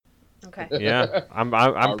Okay. Yeah,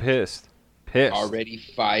 I'm pissed. Pissed. Already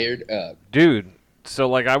fired up. Dude, so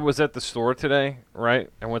like I was at the store today, right?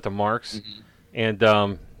 I went to Mark's Hmm. and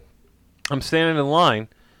I'm standing in line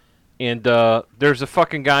and there's a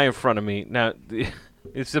fucking guy in front of me. Now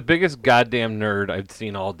it's the biggest goddamn nerd I've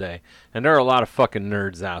seen all day. And there are a lot of fucking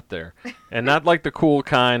nerds out there. And not like the cool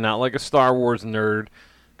kind, not like a Star Wars nerd,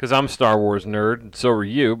 cuz I'm a Star Wars nerd and so are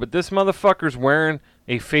you, but this motherfucker's wearing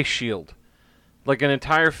a face shield. Like an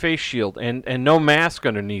entire face shield and no mask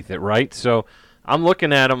underneath it, right? So I'm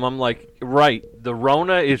looking at him, I'm like, right, the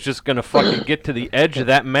Rona is just gonna fucking get to the edge of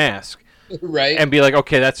that mask Right. and be like,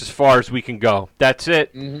 okay, that's as far as we can go. That's it.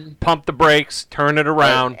 Hmm. Pump the brakes, turn it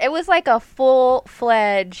around. It was like a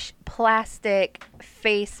full-fledged plastic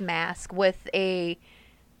face mask with a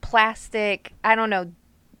plastic, I don't know,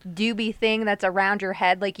 doobie thing that's around your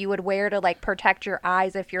head like you would wear to like protect your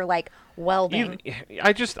eyes if you're like welding.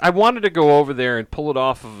 I wanted to go over there and pull it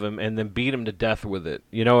off of him and then beat him to death with it.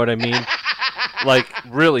 You know what I mean? Like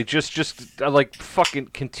really, just like fucking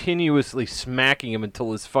continuously smacking him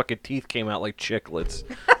until his fucking teeth came out like chiclets.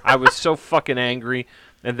 I was so fucking angry.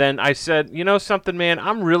 And then I said, you know something, man?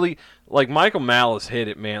 I'm really like Michael Malice hit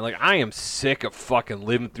it, man. Like I am sick of fucking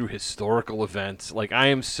living through historical events. Like I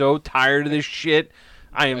am so tired of this shit.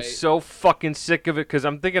 I am Right. so fucking sick of it because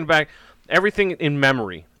I'm thinking back everything in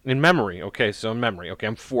memory. In memory, okay, so in memory. Okay,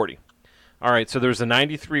 I'm 40. All right, so there's a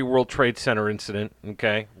 93 World Trade Center incident,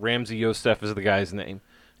 okay? Ramsey Youssef is the guy's name.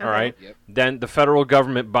 All Okay. right? Yep. Then the federal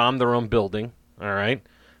government bombed their own building, all right?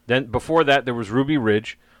 Then before that there was Ruby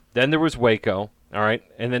Ridge, then there was Waco, all right?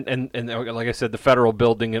 And then and like I said the federal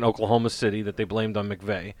building in Oklahoma City that they blamed on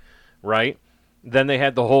McVeigh, right? Then they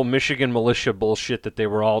had the whole Michigan militia bullshit that they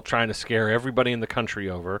were all trying to scare everybody in the country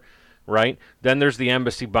over, right? Then there's the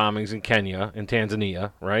embassy bombings in Kenya and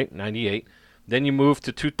Tanzania, right? 98. Then you move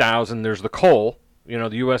to 2000, there's the Cole, the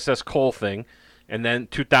USS Cole thing. And then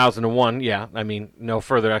 2001, yeah, I mean, no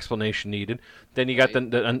further explanation needed. Then you got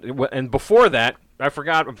and before that, I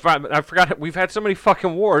forgot, we've had so many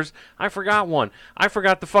fucking wars, I forgot one. I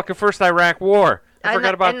forgot the fucking first Iraq War. I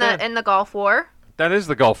forgot about that. In the Gulf War. That is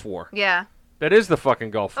the Gulf War. Yeah. That is the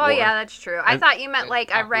fucking Gulf Oh War. yeah, that's true. I thought you meant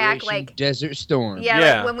like Iraq, Operation like Desert Storm. yeah,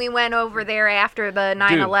 Yeah. like when we went over there after the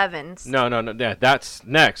 9/11s. No, yeah, that's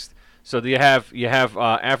next. So you have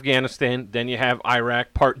Afghanistan, then you have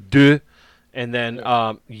Iraq Part 2, and then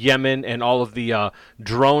Yemen and all of the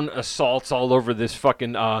drone assaults all over this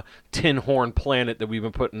fucking tin horn planet that we've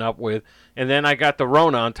been putting up with. And then I got the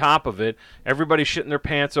Rona on top of it. Everybody shitting their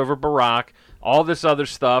pants over Barack. All this other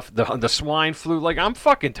stuff, the swine flu. Like, I'm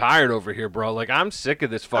fucking tired over here, bro. Like, I'm sick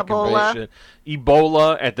of this fucking Ebola. bullshit.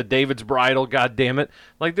 Ebola at the David's Bridal, God damn it.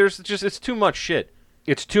 Like, it's too much shit.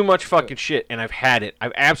 It's too much fucking shit, and I've had it.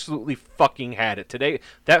 I've absolutely fucking had it. Today,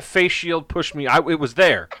 that face shield pushed me. It was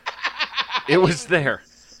there. It was there.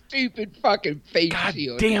 Stupid fucking face God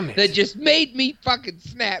shield. damn it. That just made me fucking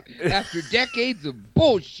snap after decades of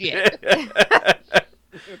bullshit.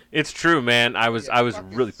 It's true, man. I was Fucking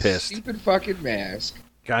really pissed. Stupid fucking mask.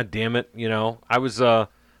 God damn it, I was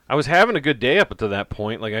having a good day up until that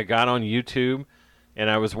point. Like I got on YouTube and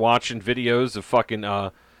I was watching videos of fucking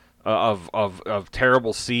of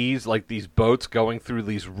terrible seas, like these boats going through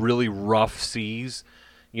these really rough seas.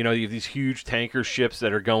 You have these huge tanker ships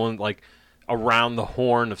that are going like around the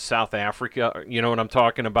Horn of South Africa. You know what I'm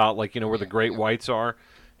talking about? Like, where the Great Whites are.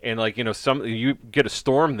 And like, you get a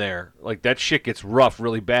storm there. Like that shit gets rough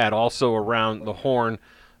really bad. Also around the Horn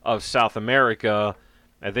of South America,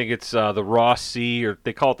 I think it's the Ross Sea, or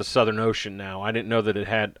they call it the Southern Ocean now. I didn't know that it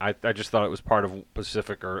had. I just thought it was part of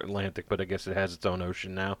Pacific or Atlantic, but I guess it has its own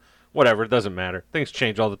ocean now. Whatever, it doesn't matter. Things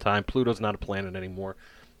change all the time. Pluto's not a planet anymore.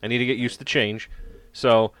 I need to get used to change.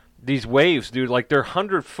 So these waves, dude, like they're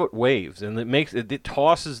 100-foot waves, and it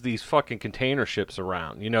tosses these fucking container ships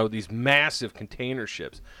around. These massive container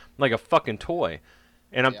ships, like a fucking toy.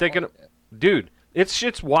 And I'm thinking, dude, it's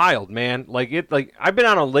shit's wild, man. Like I've been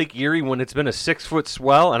out on Lake Erie when it's been a 6-foot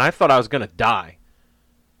swell, and I thought I was gonna die.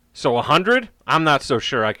 So 100, I'm not so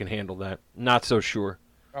sure I can handle that. Not so sure.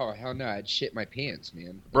 Oh hell no! I'd shit my pants,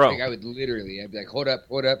 man. Bro. Like, I'd be like, hold up.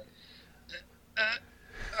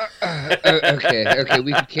 Okay,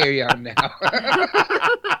 we can carry on now.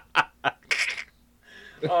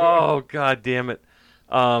 Oh, god damn it.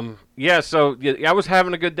 Yeah, so I was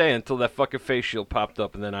having a good day until that fucking face shield popped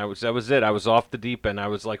up, and then that was it. I was off the deep end. I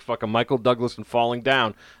was like fucking Michael Douglas and falling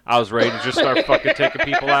down. I was ready to just start fucking taking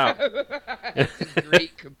people out. That's a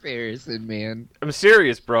great comparison, man. I'm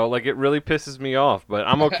serious, bro. Like, it really pisses me off, but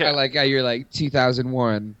I'm okay. I like how you're like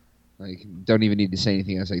 2001. Like, don't even need to say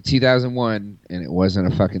anything else. Like 2001, and it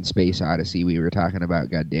wasn't a fucking space odyssey we were talking about.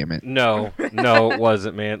 God damn it. No, it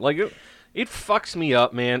wasn't, man. Like it fucks me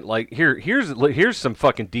up, man. Like here's some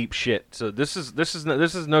fucking deep shit. So this is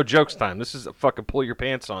no jokes time. This is a fucking pull your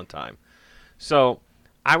pants on time. So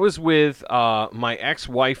I was with my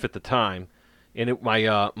ex-wife at the time, and my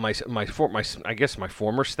former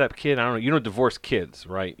stepkid. I don't know. You don't divorce kids,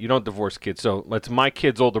 right? You don't divorce kids. So it's my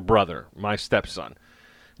kid's older brother, my stepson.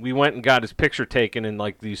 We went and got his picture taken in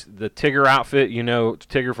like the Tigger outfit, you know,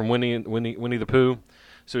 Tigger from Winnie the Pooh.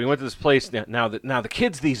 So we went to this place. Now the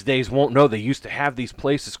kids these days won't know they used to have these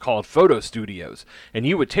places called photo studios, and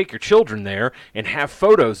you would take your children there and have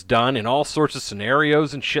photos done in all sorts of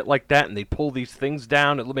scenarios and shit like that, and they'd pull these things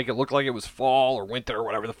down and make it look like it was fall or winter or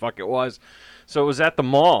whatever the fuck it was. So it was at the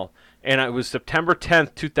mall, and it was September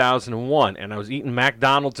 10th, 2001, and I was eating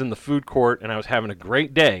McDonald's in the food court, and I was having a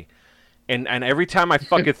great day. And every time I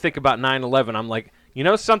fucking think about 9/11, I'm like, you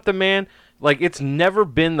know something, man? Like, it's never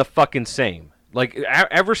been the fucking same. Like,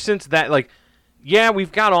 ever since that, like, yeah,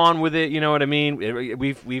 we've got on with it, you know what I mean?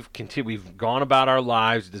 We've gone about our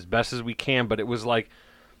lives as best as we can, but it was like,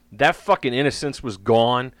 that fucking innocence was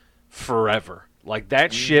gone forever. Like,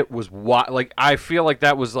 that shit was, like, I feel like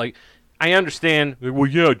that was, like, I understand. Well,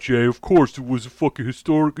 yeah, Jay, of course it was a fucking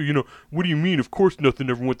historic, you know, what do you mean? Of course nothing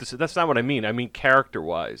ever went this. That's not what I mean. I mean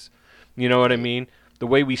character-wise. You know what I mean? The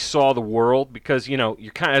way we saw the world, because, you know,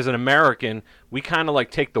 you kind of, as an American, we kind of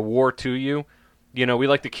like take the war to you. You know, we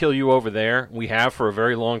like to kill you over there. We have for a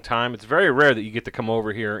very long time. It's very rare that you get to come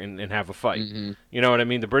over here and have a fight. Mm-hmm. You know what I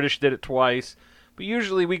mean? The British did it twice, but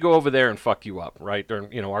usually we go over there and fuck you up, right? Or,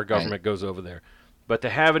 you know, our government goes over there. But to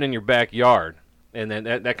have it in your backyard, and then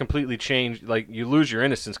that completely changed, like, you lose your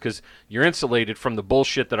innocence because you're insulated from the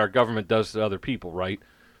bullshit that our government does to other people, right?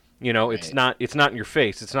 You know, it's not in your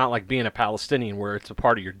face. It's not like being a Palestinian where it's a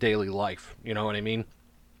part of your daily life. You know what I mean?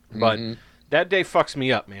 Mm-hmm. But that day fucks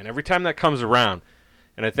me up, man. Every time that comes around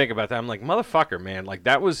and I think about that, I'm like, motherfucker, man. Like,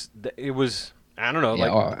 it was, I don't know,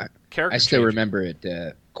 character I still change. remember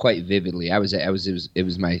it quite vividly. It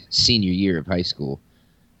was my senior year of high school,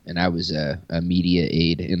 and I was a media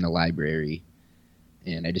aide in the library.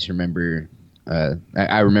 And I just remember,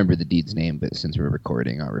 I remember the dude's name, but since we're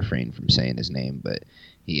recording, I'll refrain from saying his name. But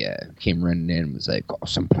he came running in and was like, "Oh,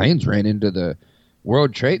 some planes ran into the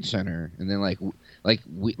World Trade Center." And then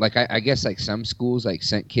I guess like some schools like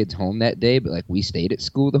sent kids home that day, but like we stayed at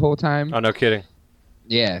school the whole time. Oh, no kidding.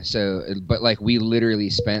 Yeah. So, but like we literally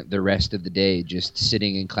spent the rest of the day just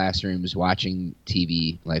sitting in classrooms watching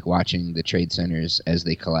TV, like watching the trade centers as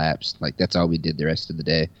they collapsed. Like that's all we did the rest of the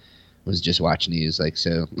day. Was just watch news. Like,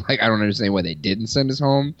 so, like, I don't understand why they didn't send us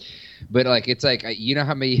home, but like, it's like, you know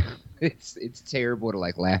how many, it's terrible to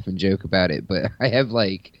like laugh and joke about it, but I have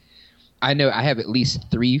at least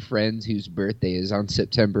 3 friends whose birthday is on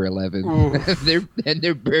September 11th.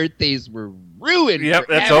 their birthdays were ruined. Yep,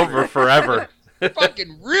 forever. That's over forever.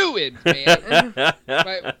 Fucking ruined, man.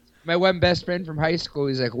 My one best friend from high school,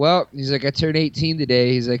 he's like, I turned 18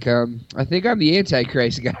 today. He's like, I think I'm the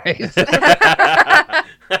Antichrist, guys.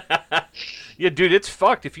 Yeah, dude, it's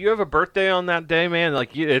fucked. If you have a birthday on that day, man,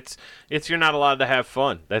 like you're not allowed to have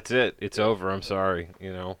fun. That's it. It's over. I'm sorry.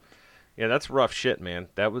 You know, yeah, that's rough shit, man.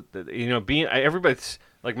 That was, you know, everybody's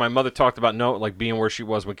like my mother talked about being where she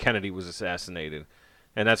was when Kennedy was assassinated,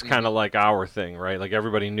 and that's kind of like our thing, right? Like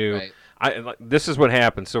everybody knew. Right. This is what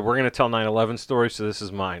happened. So we're gonna tell 9/11 stories. So this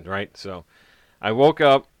is mine, right? So I woke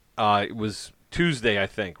up. It was Tuesday, I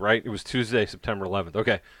think, right? It was Tuesday, September 11th.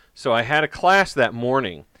 Okay. So I had a class that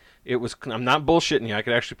morning. I'm not bullshitting you. I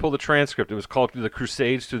could actually pull the transcript. It was called The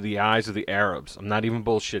Crusades Through the Eyes of the Arabs. I'm not even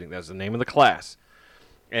bullshitting. That's the name of the class.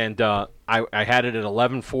 And I had it at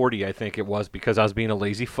 11:40, I think it was, because I was being a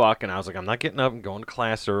lazy fuck, and I was like, I'm not getting up and going to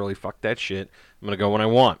class early. Fuck that shit. I'm going to go when I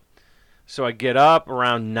want. So I get up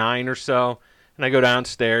around 9 or so, and I go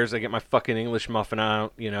downstairs. I get my fucking English muffin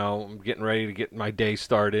out. You know, I'm getting ready to get my day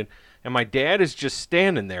started. And my dad is just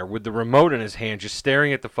standing there with the remote in his hand, just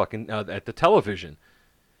staring at the fucking at the television.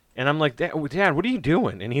 And I'm like, Dad, what are you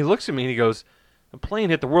doing? And he looks at me and he goes, "A plane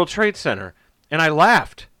hit the World Trade Center." And I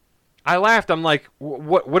laughed. I'm like,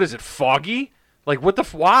 what is it, foggy? Like, what the,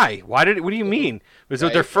 why? What do you mean? Was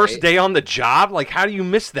it their first day on the job? Like, how do you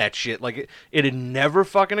miss that shit? Like, it had never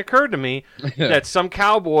fucking occurred to me that some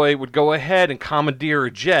cowboy would go ahead and commandeer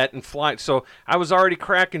a jet and fly. So I was already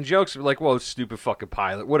cracking jokes like, whoa, stupid fucking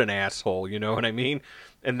pilot. What an asshole. You know what I mean?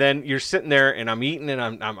 And then you're sitting there, and I'm eating, and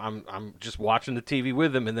I'm just watching the TV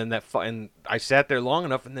with him, and then and I sat there long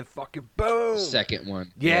enough, and then fucking boom, second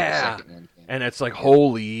one, yeah, second one and it's like,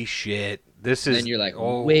 holy shit, this is. And then you're like,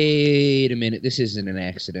 wait a minute, this isn't an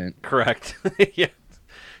accident. Correct,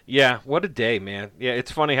 Yeah, what a day, man. Yeah,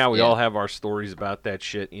 it's funny how we Yeah. all have our stories about that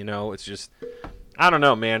shit, you know? It's just, I don't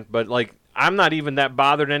know, man. But, like, I'm not even that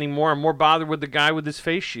bothered anymore. I'm more bothered with the guy with his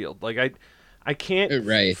face shield. Like, I can't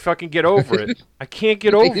Right. fucking get over it. I can't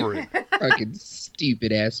get over it. Fucking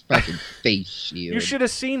stupid ass fucking face shield. You should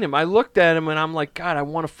have seen him. I looked at him and I'm like, God, I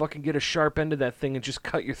want to fucking get a sharp end of that thing and just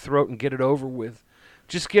cut your throat and get it over with.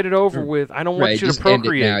 Just get it over with. I don't want Right, you just to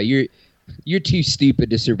procreate. end it now. You're too stupid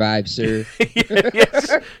to survive, sir.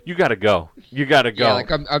 Yes. You gotta go. You gotta go. Yeah,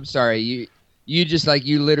 like I'm sorry. You just like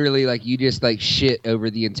you literally like you just like shit over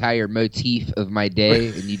the entire motif of my day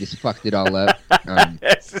and you just fucked it all up.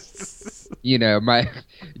 You know, my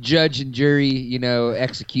judge and jury, you know,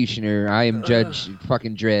 executioner. I am Judge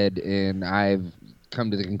fucking Dredd, and I've come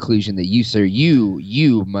to the conclusion that you, sir,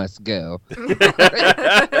 you must go.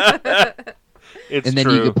 It's and then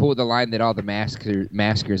true. you could pull the line that all the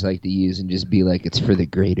maskers like to use and just be like, it's for the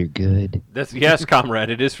greater good. Yes, comrade.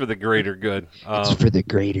 It is for the greater good. It's for the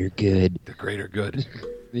greater good. The greater good.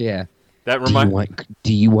 Yeah. That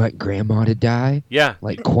Do you want grandma to die? Yeah.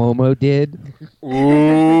 Like Cuomo did?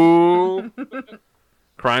 Ooh.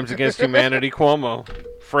 Crimes Against Humanity, Cuomo.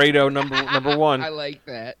 Fredo number one. I like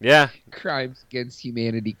that. Yeah. Crimes Against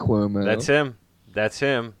Humanity, Cuomo. That's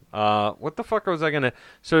him. What the fuck was I gonna?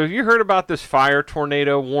 So have you heard about this fire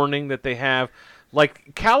tornado warning that they have?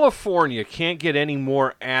 Like, California can't get any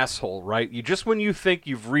more asshole, right? When you think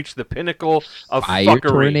you've reached the pinnacle of Fire fuckery.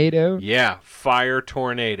 tornado? Yeah, fire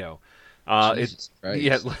tornado. Jesus Christ.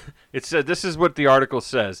 Yeah, it said this is what the article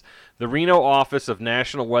says. The Reno office of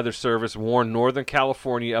National Weather Service warned Northern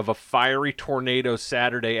California of a fiery tornado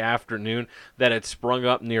Saturday afternoon that had sprung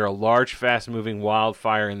up near a large, fast-moving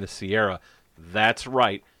wildfire in the Sierra. That's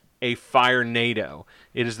right, a fire-nado.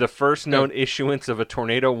 It is the first known issuance of a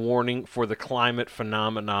tornado warning for the climate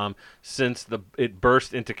phenomenon since it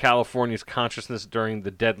burst into California's consciousness during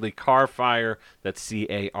the deadly Carr Fire, that's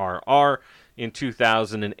C-A-R-R, in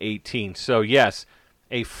 2018. So, yes,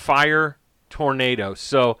 a fire tornado.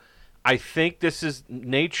 So, I think this is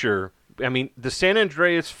nature. I mean, the San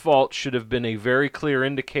Andreas fault should have been a very clear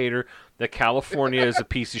indicator that California is a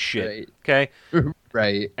piece of shit. Right. Okay?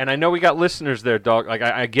 Right. And I know we got listeners there, dog. Like,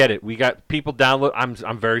 I get it. We got people download.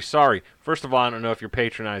 I'm very sorry. First of all, I don't know if you're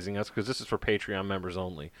patronizing us because this is for Patreon members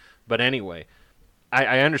only. But anyway,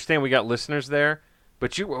 I understand we got listeners there.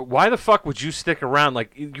 But why the fuck would you stick around?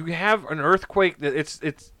 Like, you have an earthquake. It's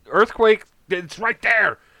earthquake. It's right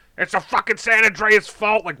there. It's a fucking San Andreas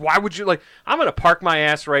fault. Like, why would you, like, I'm going to park my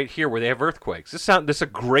ass right here where they have earthquakes. This is a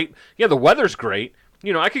great, yeah, the weather's great.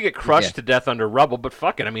 You know, I could get crushed to death under rubble, but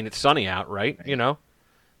fuck it. I mean, it's sunny out, right? You know?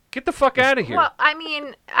 Get the fuck out of here. Well, I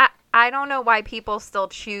mean, I don't know why people still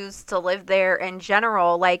choose to live there in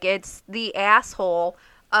general. Like, it's the asshole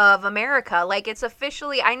of America. Like, it's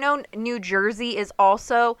officially, I know New Jersey is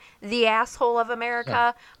also the asshole of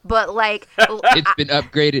America, but like It's been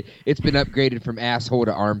upgraded from asshole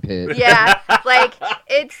to armpit. yeah, like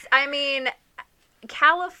I mean,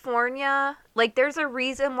 California, like, there's a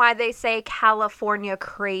reason why they say California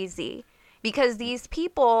crazy. Because these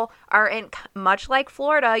people are much like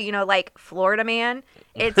Florida, you know, like Florida man.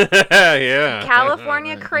 It's yeah.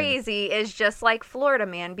 California crazy is just like Florida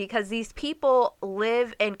man, because these people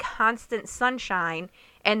live in constant sunshine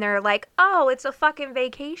and they're like, oh, it's a fucking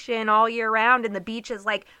vacation all year round and the beach is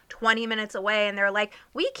like 20 minutes away, and they're like,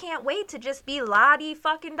 we can't wait to just be la-di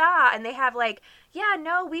fucking da. And they have like, yeah,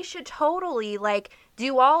 no, we should totally like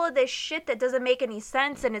do all of this shit that doesn't make any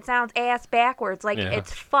sense and it sounds ass backwards. Like,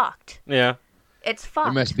 it's fucked. Yeah. It's fucked.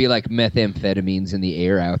 There must be like methamphetamines in the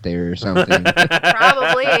air out there or something.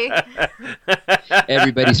 Probably.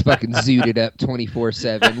 Everybody's fucking zooted up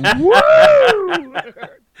 24/7. Woo!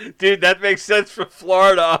 Dude, that makes sense for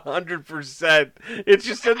Florida 100%. It's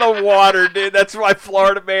just in the water, dude. That's why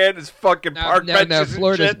Florida man is fucking park benches No, and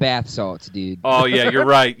Florida's shit. bath salts, dude. Oh, yeah, you're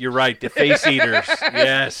right. You're right. The face eaters.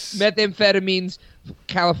 Yes. Methamphetamines,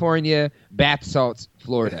 California, bath salts,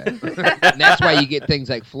 Florida. And that's why you get things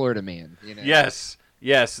like Florida man. You know? Yes.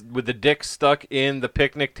 Yes. With the dick stuck in the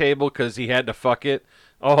picnic table because he had to fuck it.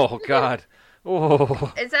 Oh, God.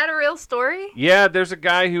 Oh. Is that a real story? Yeah, there's a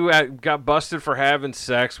guy who got busted for having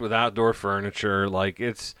sex with outdoor furniture. Like,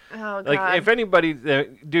 it's... Oh, God. Like, if anybody...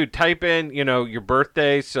 dude, type in, you know, your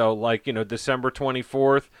birthday. So, like, you know, December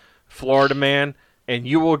 24th, Florida man. And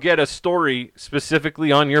you will get a story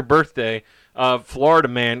specifically on your birthday of Florida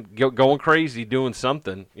man going crazy doing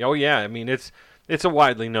something. Oh, yeah. I mean, it's a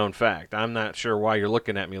widely known fact. I'm not sure why you're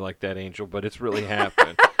looking at me like that, Angel, but it's really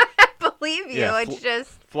happened. Believe you. Yeah, It's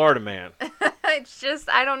just... Florida man. It's just,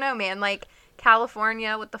 I don't know, man. Like,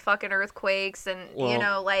 California with the fucking earthquakes and, you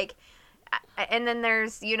know, like, And then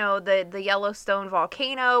there's, you know, the Yellowstone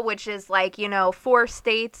volcano, which is like, you know, 4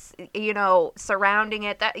 states, you know, surrounding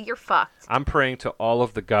it. That you're fucked. I'm praying to all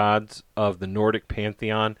of the gods of the Nordic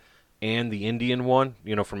pantheon and the Indian one,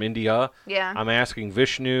 you know, from India. Yeah. I'm asking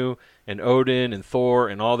Vishnu and Odin and Thor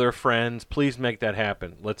and all their friends, please make that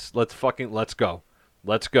happen. Let's go.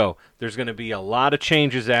 Let's go. There's going to be a lot of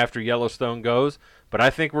changes after Yellowstone goes, but I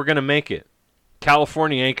think we're going to make it.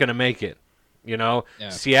 California ain't going to make it. You know, Yeah.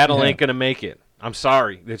 Seattle ain't going to make it. I'm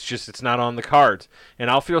sorry. It's not on the cards. And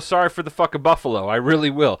I'll feel sorry for the fucking buffalo. I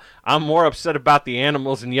really will. I'm more upset about the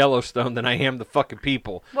animals in Yellowstone than I am the fucking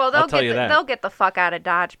people. Well, I'll tell you that. They'll get the fuck out of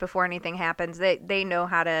Dodge before anything happens. They know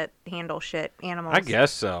how to handle shit, animals. I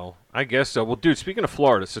guess so. Well, dude, speaking of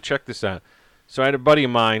Florida, so check this out. So I had a buddy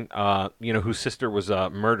of mine, you know, whose sister was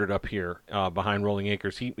murdered up here behind Rolling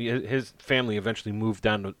Acres. His family eventually moved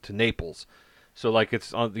down to Naples. So like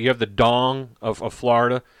you have the dong of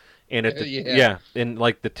Florida, and and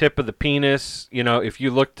like the tip of the penis. You know, if you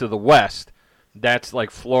look to the west, that's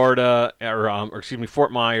like Florida, or excuse me,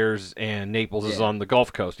 Fort Myers, and Naples is on the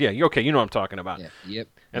Gulf Coast. Yeah, you know what I'm talking about. Yeah. Yep.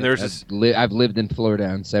 And there's this. I've lived in Florida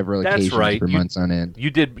on several That's occasions right. for months on end. You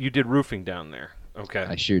did roofing down there. Okay.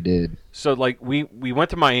 I sure did. So like we went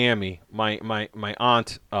to Miami. My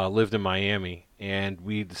aunt lived in Miami, and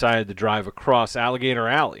we decided to drive across Alligator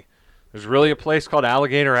Alley. There's really a place called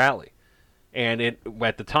Alligator Alley, and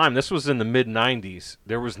at the time, this was in the mid '90s.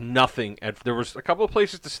 There was nothing. There was a couple of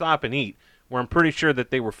places to stop and eat where I'm pretty sure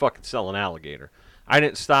that they were fucking selling alligator. I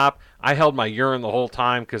didn't stop. I held my urine the whole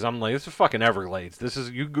time because I'm like, this is fucking Everglades. This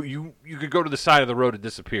is you could go to the side of the road and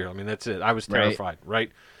disappear. I mean, that's it. I was terrified.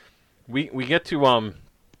 Right? We get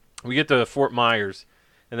to Fort Myers,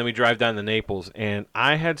 and then we drive down to Naples, and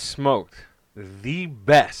I had smoked the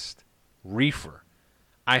best reefer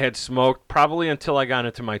I had smoked probably until I got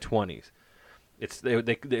into my 20s. It's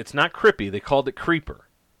not Crippy. They called it Creeper.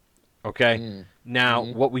 Okay? Now,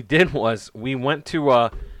 what we did was we went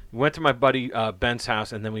to my buddy Ben's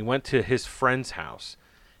house, and then we went to his friend's house.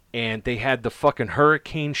 And they had the fucking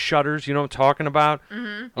hurricane shutters, you know what I'm talking about?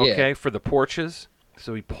 Mm-hmm. Okay, for the porches.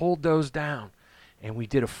 So we pulled those down, and we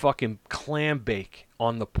did a fucking clam bake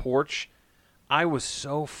on the porch. I was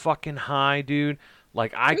so fucking high, dude.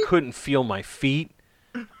 Like, I couldn't feel my feet.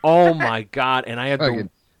 Oh, my God. And I had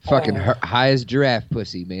fucking high as giraffe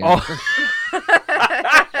pussy, man.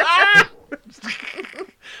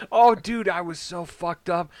 Oh, dude, I was so fucked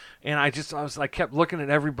up. And I kept looking at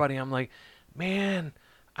everybody. I'm like, man,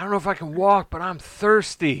 I don't know if I can walk, but I'm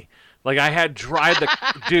thirsty. Like, I had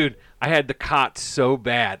I had the cot so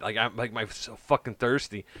bad. Like, I'm so fucking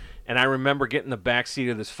thirsty. And I remember getting in the back seat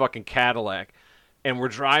of this fucking Cadillac, and we're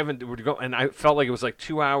driving, and I felt like it was like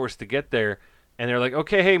 2 hours to get there. And they're like,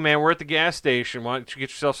 okay, hey, man, we're at the gas station. Why don't you get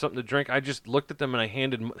yourself something to drink? I just looked at them, and I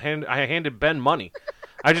handed Ben money.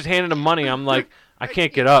 I just handed him money. I'm like, I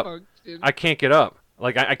can't get up. I can't get up.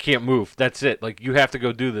 Like, I can't move. That's it. Like, you have to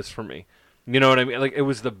go do this for me. You know what I mean? Like, it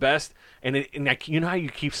was the best. And you know how you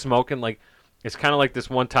keep smoking? Like, it's kind of like this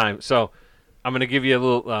one time. So I'm going to give you a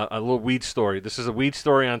little weed story. This is a weed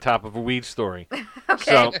story on top of a weed story. Okay.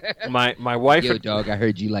 So my wife... Yo, dog, I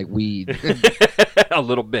heard you like weed. A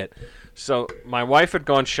little bit. So my wife had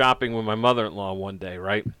gone shopping with my mother-in-law one day,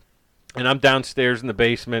 right? And I'm downstairs in the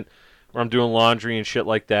basement where I'm doing laundry and shit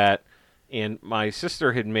like that. And my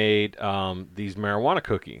sister had made these marijuana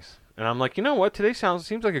cookies. And I'm like, you know what? Today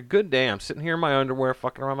seems like a good day. I'm sitting here in my underwear,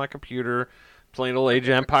 fucking around my computer, playing old Age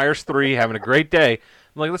of Empires 3, having a great day.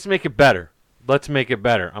 I'm like, let's make it better. Let's make it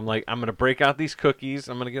better. I'm like, I'm going to break out these cookies.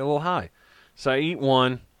 I'm going to get a little high. So I eat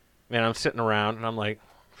one, and I'm sitting around, and I'm like,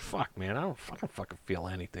 fuck, man, I don't fucking feel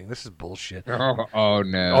anything. This is bullshit. Oh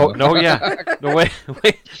no. Oh, no, yeah. No, wait.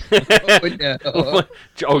 Oh, no.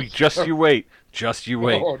 Oh, just you wait. Just you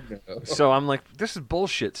wait. Oh, no. So I'm like, this is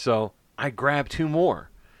bullshit. So I grab 2 more.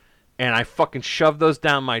 And I fucking shove those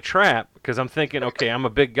down my trap because I'm thinking, okay, I'm a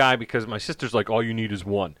big guy because my sister's like, all you need is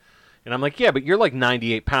 1. And I'm like, yeah, but you're like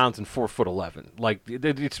 98 pounds and 4'11". Like,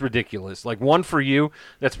 it's ridiculous. Like, 1 for you,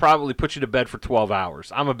 that's probably put you to bed for 12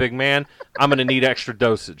 hours. I'm a big man. I'm going to need extra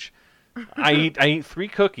dosage. I eat 3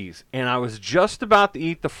 cookies, and I was just about to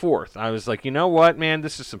eat the 4th. I was like, you know what, man?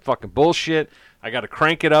 This is some fucking bullshit. I got to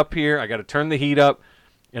crank it up here. I got to turn the heat up.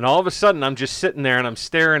 And all of a sudden, I'm just sitting there, and I'm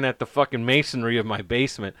staring at the fucking masonry of my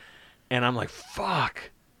basement. And I'm like,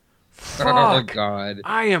 fuck. Oh, God.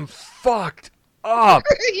 I am fucked up.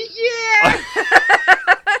 Yeah.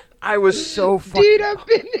 I was so fucking... Dude, I've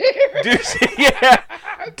been there. Dude, yeah.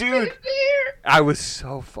 I've Dude. been there. I was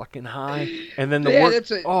so fucking high. And then the Yeah, work...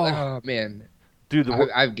 that's oh, man. Dude, the work...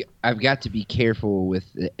 I've got to be careful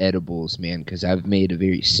with the edibles, man, because I've made a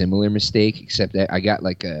very similar mistake, except that I got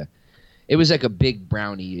like a... It was like a big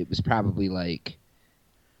brownie. It was probably like,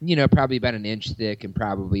 probably about an inch thick and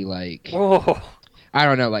probably like, Whoa. I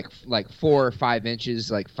don't know, like 4 or 5 inches,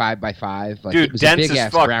 like 5 by 5. Like, Dude, it was a dense as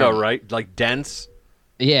big-ass fuck, brownie. though, right? Like, dense?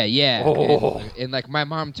 Yeah. Oh. And like my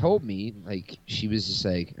mom told me, like she was just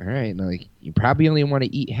like, all right, and like you probably only want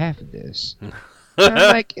to eat half of this. And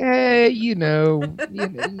I'm like, yeah,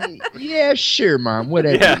 sure, Mom,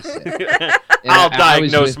 whatever you say. And I'll I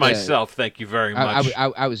was diagnose with, myself, thank you very much.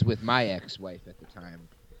 I was with my ex-wife at the time,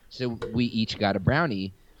 so we each got a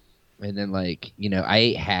brownie, and then like I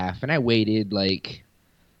ate half, and I waited like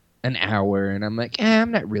an hour, and I'm like,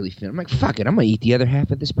 I'm not really feeling. I'm like, fuck it, I'm gonna eat the other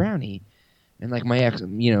half of this brownie. And like my ex,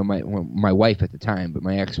 my wife at the time, but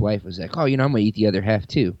my ex-wife was like, oh, I'm gonna eat the other half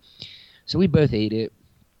too. So we both ate it,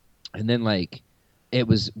 and then like it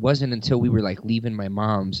wasn't until we were like leaving my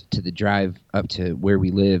mom's to the drive up to where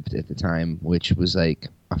we lived at the time, which was like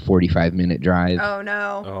a 45-minute drive. Oh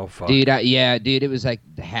no. Oh fuck. Dude, dude, it was like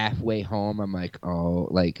halfway home. I'm like, oh,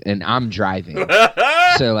 like, and I'm driving,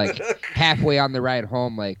 so like halfway on the ride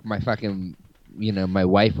home, like my fucking, my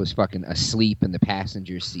wife was fucking asleep in the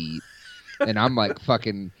passenger seat. And I'm like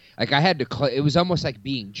fucking like I had to. It was almost like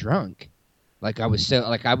being drunk. Like I was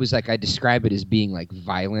I describe it as being like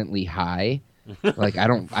violently high. Like I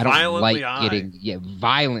don't like getting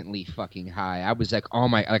violently fucking high. I was like, oh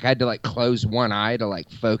my, like I had to like close one eye to like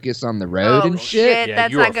focus on the road and shit. Yeah,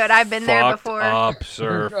 that's not good. I've been there before. Up,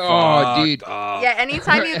 sir. Oh, dude. Yeah,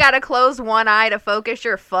 anytime you gotta close one eye to focus,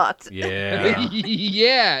 you're fucked. Yeah.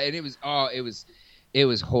 Yeah, and it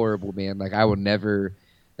was horrible, man. Like I will never.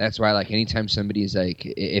 That's why, like, anytime somebody's like,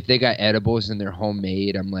 if they got edibles and they're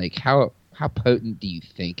homemade, I'm like, how potent do you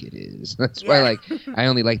think it is? That's why, like, I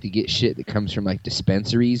only like to get shit that comes from like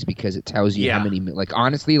dispensaries because it tells you how many. Like,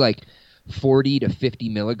 honestly, like 40 to 50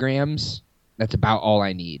 milligrams. That's about all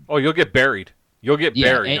I need. Oh, you'll get buried. You'll get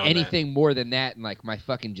buried. Anything more than that, and like my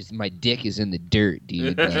fucking my dick is in the dirt,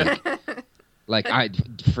 dude. Like I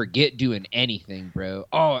forget doing anything, bro.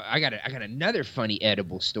 Oh, I got another funny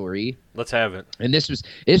edible story. Let's have it. And this was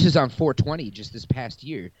on 420 just this past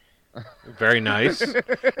year. Very nice.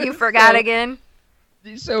 You forgot again?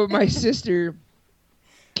 So my sister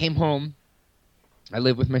came home. I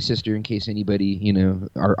live with my sister in case anybody,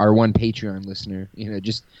 our one Patreon listener,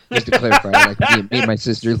 just to clarify, like me and my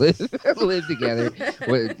sister live together.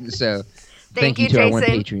 So thank you to Jason. our one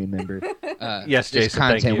Patreon member. Yes, Jason,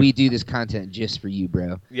 content, thank you. we do this content just for you,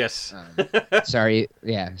 bro. Yes. Sorry.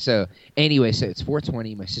 Yeah. So anyway, so it's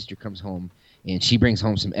 420. My sister comes home and she brings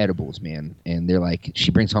home some edibles, man. And they're like,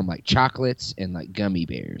 she brings home like chocolates and like gummy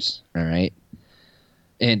bears. All right.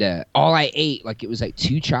 And all I ate, like it was like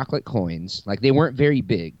 2 chocolate coins. Like they weren't very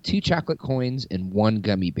big. 2 chocolate coins and 1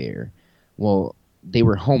 gummy bear. Well, they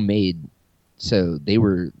were homemade. So they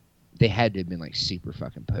had to have been like super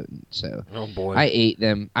fucking potent. So oh boy. I ate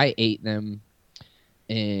them.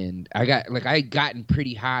 And I'd gotten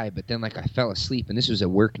pretty high, but then like I fell asleep, and this was a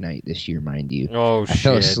work night this year, mind you. Oh, I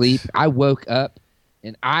fell asleep. I woke up,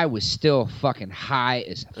 and I was still fucking high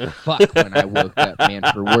as fuck when I woke up, man,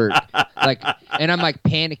 for work. Like, and I'm like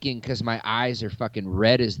panicking because my eyes are fucking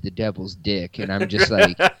red as the devil's dick, and I'm just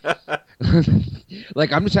like,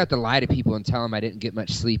 like I'm just have to lie to people and tell them I didn't get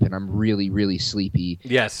much sleep, and I'm really, really sleepy.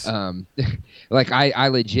 Yes. Like I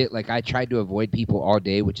legit, like I tried to avoid people all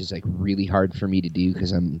day, which is like really hard for me to do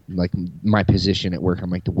because I'm like my position at work. I'm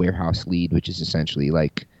like the warehouse lead, which is essentially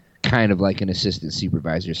like kind of like an assistant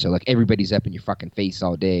supervisor. So like everybody's up in your fucking face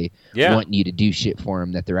all day, wanting you to do shit for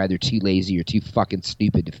them that they're either too lazy or too fucking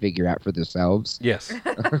stupid to figure out for themselves. Yes.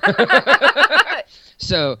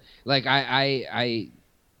 So like I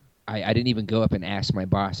didn't even go up and ask my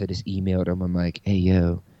boss. I just emailed him. I'm like, hey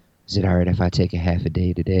yo, is it alright if I take a half a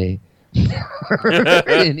day today?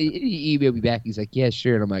 And he emailed me back. He's like, yeah,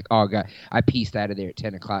 sure. And I'm like, oh god. I pieced out of there at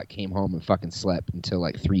 10 o'clock, came home and fucking slept until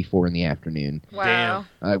like 3-4 in the afternoon. Wow.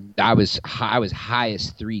 I was high as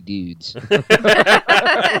 3 dudes.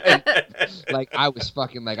 Like I was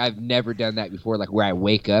fucking like I've never done that before. Like where I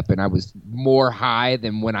wake up and I was more high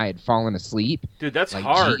than when I had fallen asleep. Dude, that's like,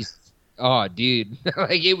 hard. Geez. Oh, dude.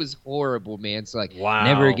 Like it was horrible, man. So like, wow.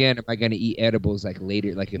 Never again am I gonna eat edibles like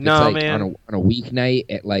later. Like if No, it's like man. on a weeknight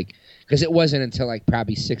at like, because it wasn't until like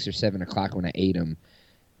probably 6 or 7 o'clock when I ate them.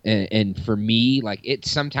 And for me, like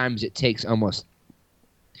sometimes it takes almost,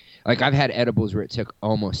 like I've had edibles where it took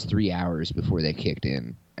almost 3 hours before they kicked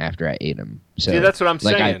in after I ate them. So see, that's what I'm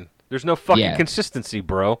like, saying. There's no fucking consistency,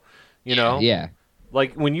 bro. You know? Yeah.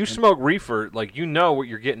 Like when you smoke reefer, like you know what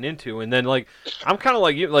you're getting into, and then like I'm kind of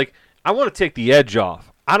like you. Like I want to take the edge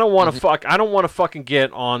off. I don't want to I don't want to fucking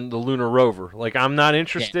get on the lunar rover. Like I'm not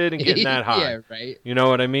interested in getting that high. Yeah, right. You know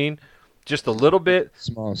what I mean? just a little bit.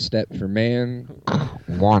 Small step for man,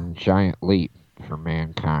 one giant leap for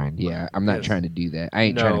mankind. Yeah, I'm not Yes. trying to do that. I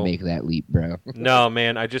ain't trying to No. make that leap, bro. No,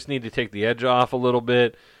 man, I just need to take the edge off a little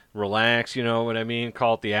bit, relax, you know what I mean?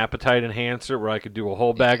 Call it the appetite enhancer, where I could do a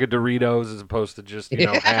whole bag of Doritos as opposed to just,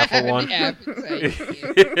 half of one.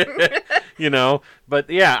 You know, but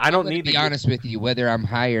yeah, I don't need to to be honest with you. Whether I'm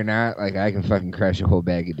high or not, like I can fucking crush a whole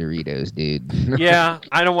bag of Doritos, dude. Yeah,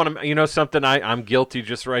 I don't want to. You know something? I'm guilty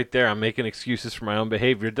just right there. I'm making excuses for my own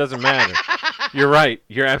behavior. It doesn't matter. You're right.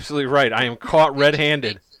 You're absolutely right. I am caught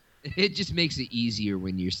red-handed. It just makes it easier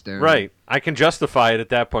when you're stoned. Right. I can justify it at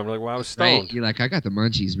that point. I'm like, well, I was stoned. Right? You're like, I got the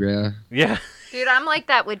munchies, bro. Yeah. Dude, I'm like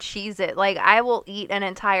that with Cheez-It. Like, I will eat an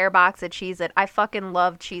entire box of Cheez-It. I fucking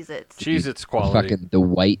love Cheez-Its. Cheez-Its quality. Fucking the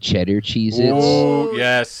white cheddar Cheez-Its. Ooh,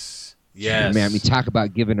 yes. Yes. Man, I mean, talk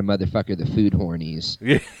about giving a motherfucker the food hornies.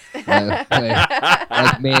 Yeah.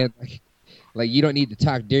 Man, like you don't need to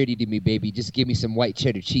talk dirty to me, baby. Just give me some white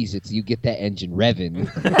cheddar Cheez-Its. You get that engine revving.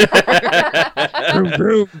 Vroom,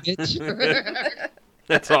 vroom, bitch.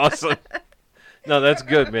 That's awesome. No, that's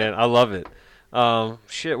good, man. I love it.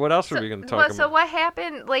 Shit, what else were we going to talk about? So what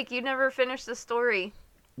happened? Like, you never finished the story.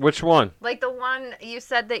 Which one? Like the one you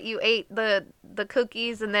said that you ate the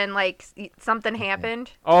cookies and then like something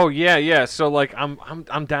happened. Oh yeah. So like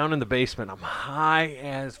I'm down in the basement. I'm high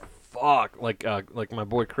as fuck. Like my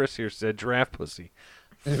boy Chris here said, giraffe pussy.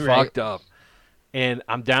 Right. Fucked up. And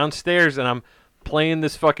I'm downstairs and I'm playing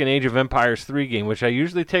this fucking Age of Empires 3 game, which I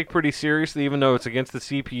usually take pretty seriously, even though it's against the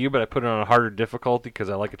CPU. But I put it on a harder difficulty because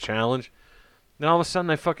I like a challenge. Then all of a sudden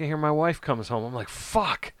I fucking hear my wife comes home. I'm like,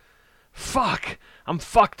 fuck, I'm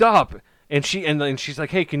fucked up. And she's like,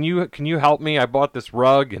 hey, can you help me? I bought this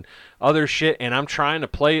rug and other shit, and I'm trying to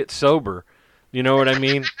play it sober. You know what I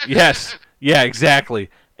mean? Yes, yeah, exactly.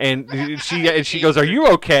 And she goes, are you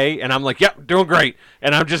okay? And I'm like, yep, doing great.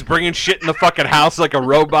 And I'm just bringing shit in the fucking house like a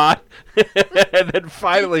robot. And then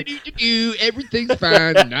finally, everything's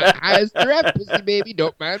fine. Not high as giraffe pussy, baby.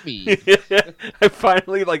 Don't mind me. I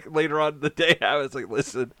finally, like, later on in the day, I was like,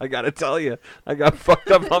 listen, I gotta tell you, I got fucked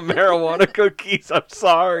up on marijuana cookies. I'm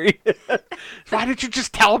sorry. Why did you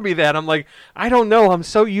just tell me that? I'm like, I don't know. I'm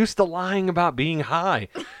so used to lying about being high,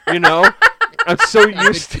 you know? I'm so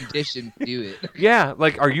used to conditioned to do it. Yeah,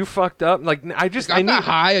 like, are you fucked up? Like, I'm not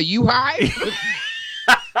high. Are you high?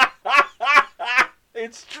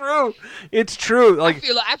 It's true. It's true. Like,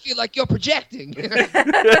 I feel like you're projecting.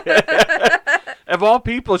 Of all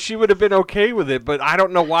people, she would have been okay with it, but I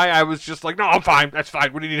don't know why I was just like, no, I'm fine. That's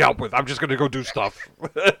fine. What do you need help with? I'm just going to go do stuff.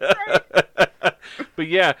 But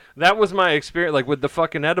yeah, that was my experience, like, with the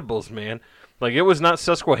fucking edibles, man. Like, it was not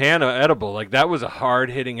Susquehanna edible. Like, that was a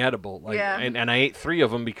hard-hitting edible. Like, yeah. And I ate 3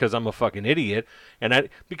 of them because I'm a fucking idiot.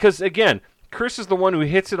 Because, again, Chris is the one who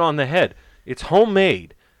hits it on the head. It's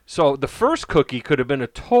homemade. So the first cookie could have been a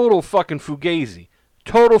total fucking fugazi.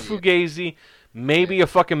 Fugazi, maybe a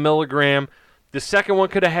fucking milligram. The second one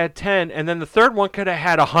could have had 10, and then the third one could have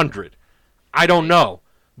had 100. I don't know,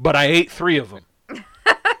 but I ate 3 of them.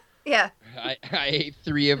 Yeah. I ate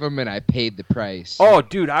 3 of them and I paid the price. Oh,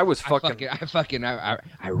 dude, I was fucking... I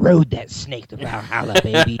rode that snake to Valhalla,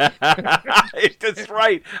 baby. That's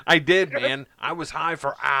right. I did, man. I was high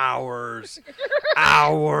for hours.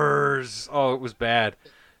 Oh, it was bad.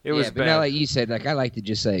 It was but bad. now, like you said, like I like to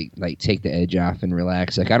just like take the edge off and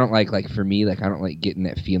relax. Like I don't like for me, like I don't like getting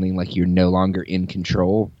that feeling like you're no longer in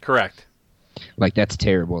control. Correct. Like that's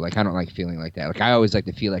terrible. Like I don't like feeling like that. Like I always like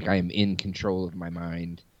to feel like I am in control of my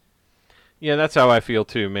mind. Yeah, that's how I feel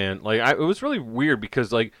too, man. Like it was really weird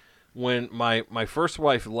because like when my first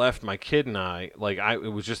wife left my kid and I, like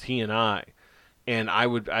it was just he and I. And I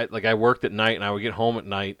worked at night and I would get home at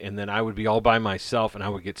night and then I would be all by myself and I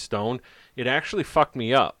would get stoned. It actually fucked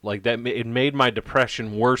me up. Like that, it made my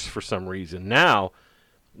depression worse for some reason. Now,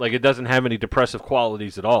 like it doesn't have any depressive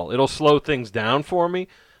qualities at all. It'll slow things down for me,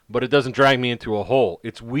 but it doesn't drag me into a hole.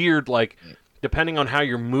 It's weird, like depending on how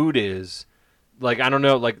your mood is. Like I don't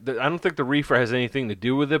know, like I don't think the reefer has anything to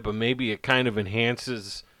do with it, but maybe it kind of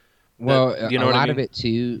enhances. Well, you know a what I lot mean? of it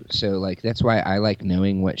too. So like that's why I like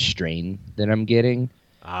knowing what strain that I'm getting.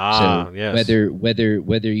 So Yes.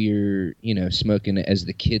 whether you're smoking as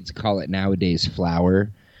the kids call it nowadays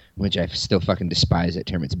flower, which I still fucking despise that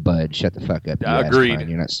term. It's bud. Shut the fuck up. Agreed.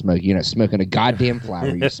 You're not smoking. You're not smoking a goddamn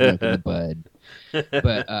flower. You're smoking a bud.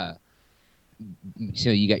 But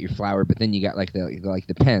so you got your flower, but then you got like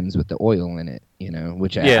the pens with the oil in it,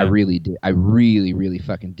 which I really do. I really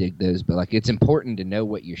fucking dig those. But like it's important to know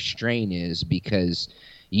what your strain is because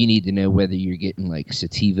you need to know whether you're getting like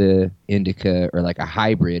sativa, indica, or like a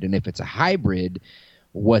hybrid. And if it's a hybrid,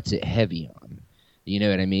 what's it heavy on? You know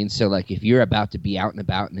what I mean? So like if you're about to be out and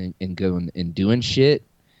about and going and doing shit,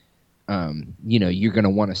 you know, you're gonna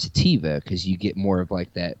want a sativa because you get more of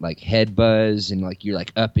like that like head buzz and like you're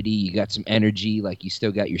like uppity, you got some energy, like you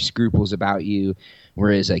still got your scruples about you.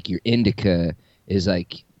 Whereas like your indica is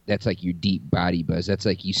like that's like your deep body buzz. That's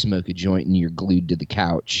like you smoke a joint and you're glued to the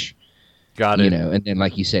couch. Got You it. know, and then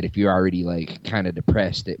like you said, if you're already like kind of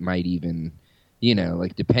depressed, it might even, you know,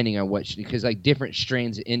 like depending on what, because like different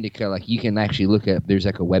strains of indica, like you can actually look up, there's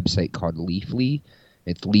like a website called Leafly.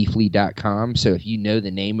 It's leafly.com. So if you know the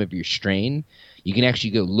name of your strain, you can actually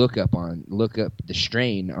go look up the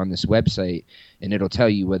strain on this website, and it'll tell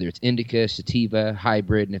you whether it's indica, sativa,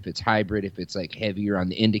 hybrid, and if it's hybrid, if it's like heavier on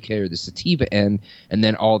the indica or the sativa end, and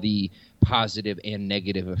then all the positive and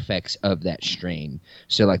negative effects of that strain.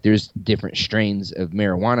 So like there's different strains of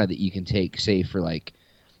marijuana that you can take, say for like,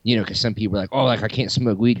 you know, because some people are like, oh, like I can't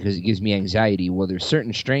smoke weed because it gives me anxiety. Well, there's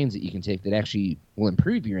certain strains that you can take that actually will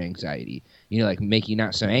improve your anxiety, you know, like make you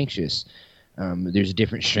not so anxious. There's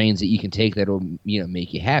different strains that you can take that'll, you know,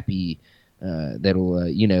 make you happy. That'll,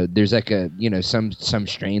 you know, there's like a, you know, some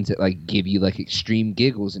strains that like give you like extreme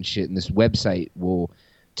giggles and shit. And this website will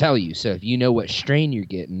tell you. So if you know what strain you're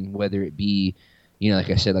getting, whether it be, you know,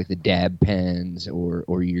 like I said, like the dab pens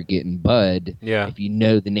or you're getting bud. Yeah. If you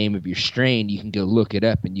know the name of your strain, you can go look it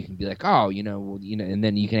up and you can be like, oh, you know, well, you know, and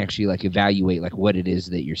then you can actually like evaluate like what it is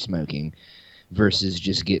that you're smoking versus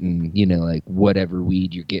just getting, you know, like whatever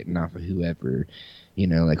weed you're getting off of whoever, you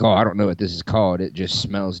know, like, oh, I don't know what this is called. It just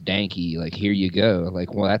smells danky. Like, here you go.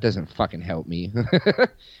 Like, well, that doesn't fucking help me.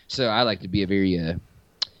 So I like to be a very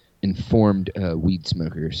informed weed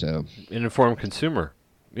smoker. So An informed consumer.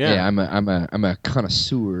 Yeah. yeah, I'm a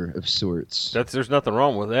connoisseur of sorts. There's nothing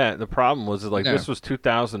wrong with that. The problem was like No. this was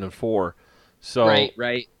 2004. So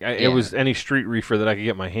Right. it was any street reefer that I could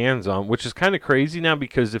get my hands on, which is kind of crazy now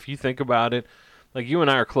because if you think about it, like you and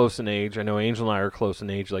I are close in age. I know Angel and I are close in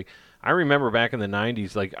age. Like I remember back in the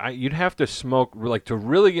 90s, like you'd have to smoke like to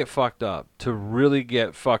really get fucked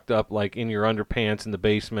up, like in your underpants in the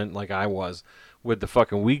basement like I was with the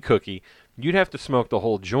fucking weed cookie. You'd have to smoke the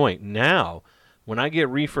whole joint. Now, when I get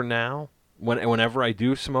reefer now, whenever I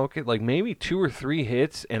do smoke it, like maybe 2 or 3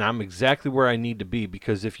 hits, and I'm exactly where I need to be.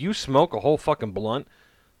 Because if you smoke a whole fucking blunt,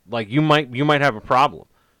 like you might have a problem.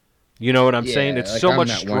 You know what I'm saying? It's like, so I'm much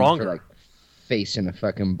not one stronger. for, like, facing a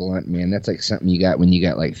fucking blunt, man. That's like something you got when you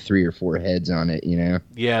got like 3 or 4 heads on it, you know?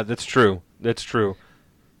 Yeah, that's true. That's true.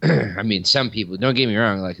 I mean, some people, don't get me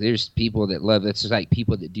wrong, like there's people that love, it's just like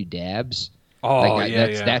people that do dabs. Oh, Like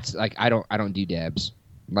yeah. that's like I don't do dabs.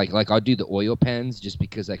 Like I'll do the oil pens just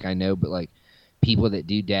because like I know, but like people that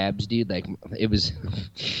do dabs, dude, like it was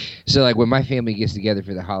so like when my family gets together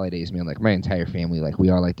for the holidays, man, like my entire family, like we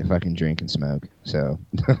all like to fucking drink and smoke. So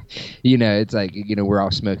you know, it's like, you know, we're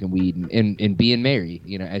all smoking weed and being merry,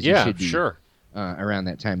 you know, as you Yeah, should be sure. around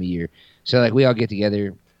that time of year. So like we all get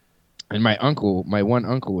together, and my one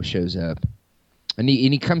uncle shows up, and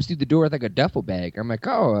he comes through the door with like a duffel bag. I'm like,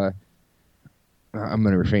 oh, I'm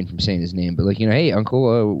gonna refrain from saying his name, but like, you know, hey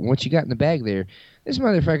uncle, what you got in the bag there? This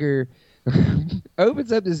motherfucker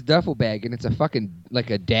opens up this duffel bag, and it's a fucking like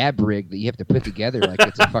a dab rig that you have to put together like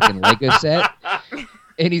it's a fucking Lego set.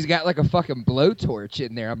 And he's got like a fucking blowtorch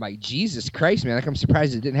in there. I'm like, Jesus Christ, man! Like I'm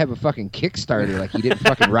surprised it didn't have a fucking Kickstarter. Like he didn't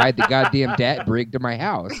fucking ride the goddamn dab rig to my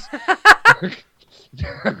house.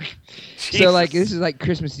 So like this is like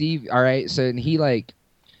Christmas Eve, all right. So and he like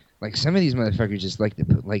some of these motherfuckers just like to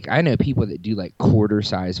put, like, I know people that do like quarter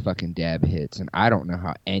size fucking dab hits, and I don't know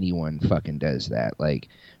how anyone fucking does that. Like,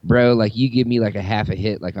 bro, like you give me like a half a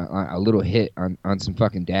hit, like a little hit on some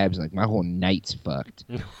fucking dabs, like my whole night's fucked.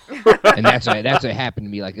 And that's what happened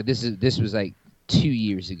to me. Like this was like 2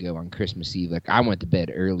 years ago on Christmas Eve. Like I went to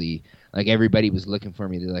bed early. Like everybody was looking for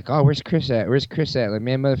me. They're like, oh, where's Chris at? Where's Chris at? Like,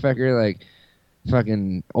 man, motherfucker, like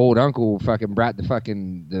fucking old uncle fucking brought the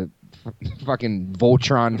fucking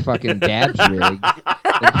Voltron fucking dabs rig.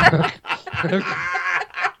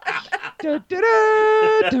 Dun, dun,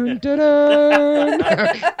 dun, dun, dun,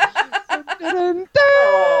 dun,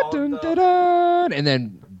 dun, dun, dun, and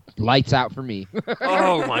then lights out for me.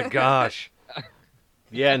 Oh my gosh.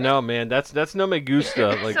 Yeah, no, man, that's no me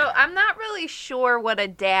gusta. Like, So I'm not really sure what a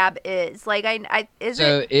dab is. Like,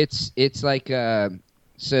 So it's like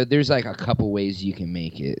so there's like a couple ways you can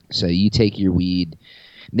make it. So you take your weed.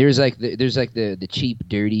 There's the cheap,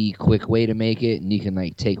 dirty, quick way to make it, and you can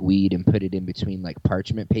like take weed and put it in between like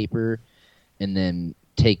parchment paper, and then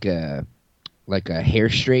take a hair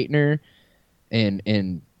straightener,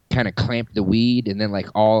 and kind of clamp the weed, and then like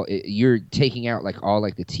you're taking out like all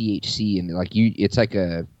like the THC, and like it's like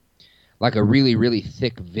like a really, really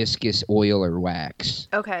thick viscous oil or wax.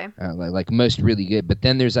 Okay. Like most really good. But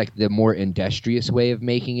then there's like the more industrious way of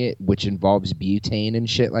making it, which involves butane and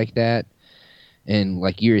shit like that. And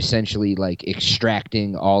like you're essentially like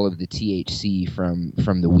extracting all of the THC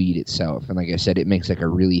from the weed itself. And like I said, it makes like a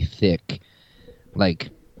really thick, like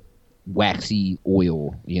waxy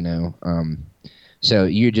oil, you know. So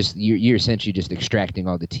you're essentially just extracting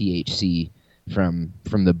all the THC from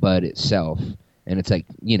the bud itself, and it's like,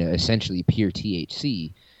 you know, essentially pure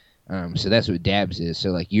THC. So that's what dabs is. So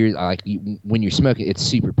like when you're smoking, it's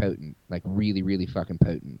super potent, like really, really fucking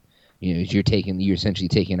potent. You know, you're essentially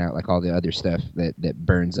taking out like all the other stuff that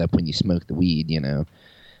burns up when you smoke the weed, you know.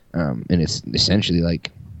 And it's essentially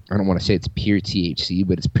like, I don't want to say it's pure THC,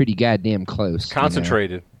 but it's pretty goddamn close. It's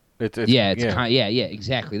concentrated. You know? Yeah,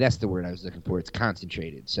 exactly. That's the word I was looking for. It's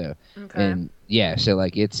concentrated. So, okay. And yeah, so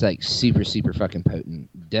like it's like super, super fucking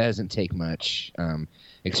potent. Doesn't take much,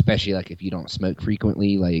 especially like if you don't smoke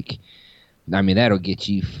frequently. Like, I mean, that'll get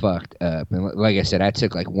you fucked up. And like I said, I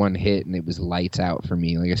took like one hit and it was lights out for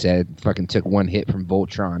me. Like I said, I fucking took one hit from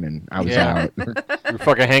Voltron and I was out. You're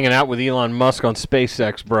fucking hanging out with Elon Musk on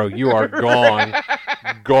SpaceX, bro. You are gone.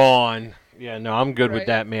 Gone. Yeah, no, I'm good with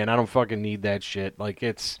that, man. I don't fucking need that shit. Like,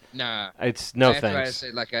 it's no that's thanks. Why I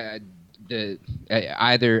said, like,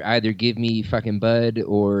 either give me fucking bud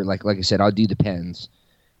or like I said, I'll do the pens,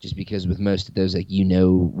 just because with most of those, like, you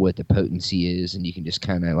know what the potency is, and you can just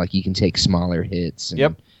kind of like you can take smaller hits. And,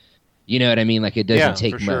 yep. You know what I mean? Like, it doesn't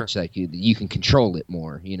take for much. Sure. Like, you can control it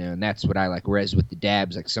more, you know, and that's what I like. Whereas with the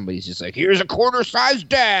dabs, like, somebody's just like, here's a quarter-sized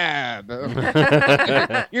dab.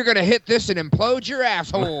 You're going to hit this and implode your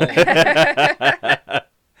asshole.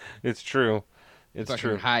 It's true. It's fucking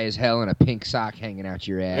true. High as hell and a pink sock hanging out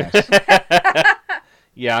your ass.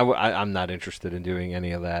 Yeah, I'm not interested in doing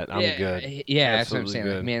any of that. I'm good. Yeah, Absolutely that's what I'm saying.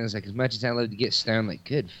 Good. Like, man, it's like as much as I love to get stoned, like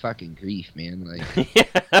good fucking grief, man. Like,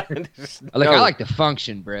 no. I like to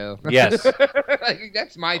function, bro. Yes. Like,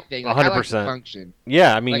 that's my thing. Like, 100%. I like to function.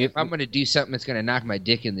 Yeah, I mean, like if I'm gonna do something that's gonna knock my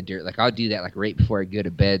dick in the dirt, like I'll do that like right before I go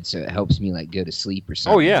to bed, so it helps me like go to sleep or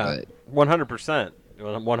something. Oh yeah, 100%.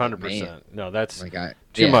 100%. No, that's like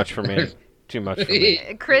too much for me. Too much for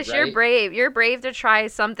me. Chris, Right? you're brave. You're brave to try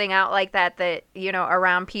something out like that, you know,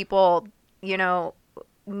 around people, you know,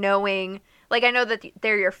 knowing, like, I know that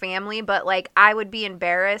they're your family, but, like, I would be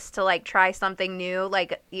embarrassed to, like, try something new,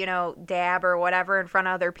 like, you know, dab or whatever in front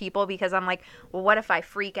of other people, because I'm like, well, what if I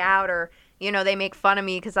freak out, or, you know, they make fun of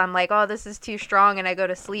me because I'm like, oh, this is too strong, and I go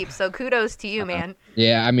to sleep. So kudos to you, man.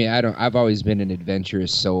 Yeah, I mean, I've always been an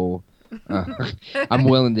adventurous soul. I'm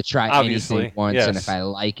willing to try anything once, yes. And if I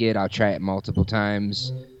like it, I'll try it multiple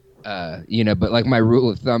times. You know, but like my rule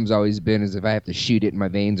of thumb's always been is if I have to shoot it in my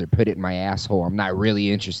veins or put it in my asshole, I'm not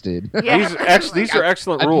really interested. Yeah. These are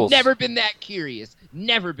excellent rules. I've never been that curious.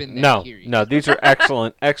 Never been that curious. No, these are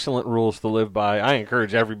excellent rules to live by. I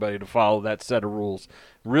encourage everybody to follow that set of rules.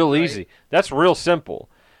 Real easy. That's real simple.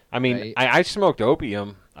 I mean, I smoked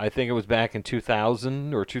opium. I think it was back in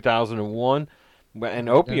 2000 or 2001. And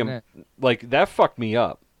opium, like, that fucked me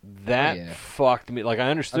up. That fucked me. Like,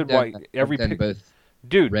 I understood why every both.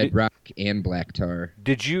 Dude, Red Rock and Black Tar.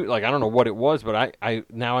 Did you, like, I don't know what it was, but I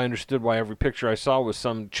now I understood why every picture I saw was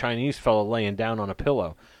some Chinese fella laying down on a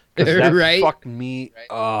pillow. 'Cause that fucked me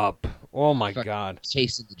up. Oh my God.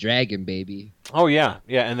 Chasing the dragon, baby. Oh yeah.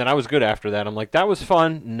 Yeah, and then I was good after that. I'm like, that was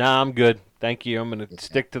fun. Nah, I'm good. Thank you. I'm going to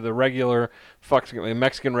stick to the regular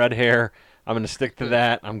Mexican red hair. I'm going to stick to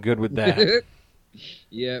that. I'm good with that.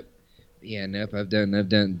 Yep. Yeah, nope. I've done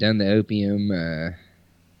the opium.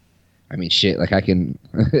 I mean, shit. Like I can.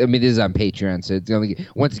 I mean, this is on Patreon, so it's only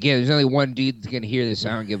once again. There's only one dude that's gonna hear this. So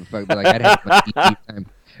I don't give a fuck. But like, I'd have a much easier time.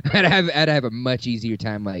 I'd have a much easier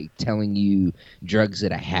time like telling you drugs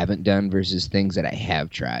that I haven't done versus things that I have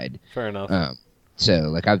tried. Fair enough. So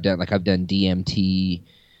like I've done DMT.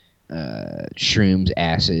 Shrooms,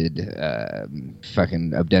 acid,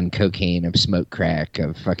 I've done cocaine, I've smoked crack,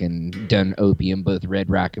 I've fucking done opium, both Red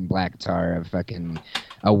Rock and Black Tar, I've fucking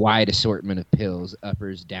a wide assortment of pills,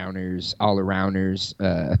 uppers, downers, all-arounders,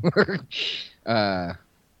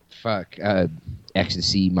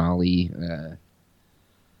 ecstasy, Molly.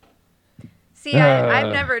 See,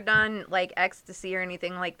 I've never done, like, ecstasy or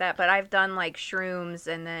anything like that, but I've done, like, shrooms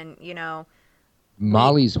and then, you know.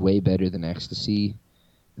 Molly's way better than ecstasy.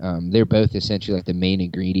 They're both essentially like the main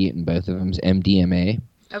ingredient in both of them is MDMA.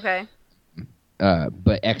 Okay.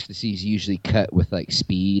 But ecstasy is usually cut with like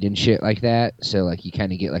speed and shit like that. So like you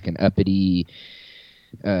kind of get like an uppity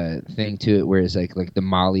thing to it. Whereas like the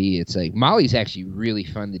Molly, it's like Molly's actually really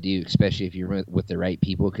fun to do, especially if you're with the right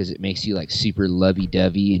people, because it makes you like super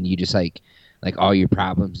lovey-dovey and you just like like all your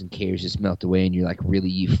problems and cares just melt away, and you're like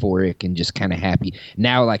really euphoric and just kind of happy.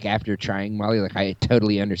 Now, like after trying Molly, like I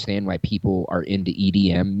totally understand why people are into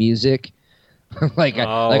EDM music. I've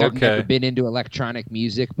never been into electronic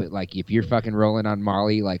music, but like if you're fucking rolling on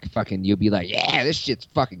Molly, like fucking you'll be like, yeah, this shit's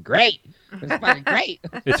fucking great. It's fucking great.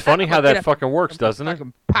 It's funny how that fucking works, doesn't it?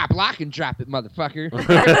 Fucking pop, lock, and drop it, motherfucker.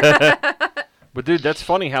 But dude, that's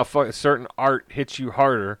funny how certain art hits you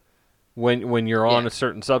harder when you're on a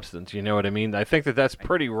certain substance. You know what I mean? I think that's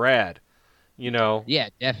pretty rad. You know? Yeah,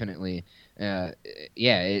 definitely. And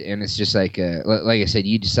it's just like I said,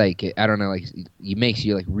 you just like, I don't know, like it makes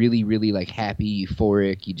you like really, really like happy,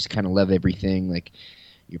 euphoric. You just kind of love everything. Like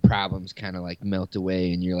your problems kind of like melt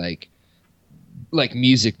away, and you're like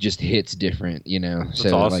music just hits different, you know. That's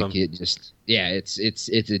so awesome. like it just it's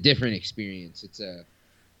a different experience.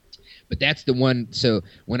 But that's the one. So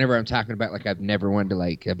whenever I'm talking about like I've never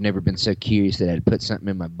been so curious that I'd put something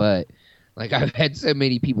in my butt. Like I've had so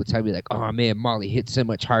many people tell me like, oh man, Molly hits so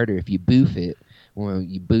much harder if you boof it. Well,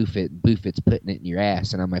 you boof it's putting it in your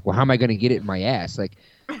ass, and I'm like, well, how am I going to get it in my ass? Like,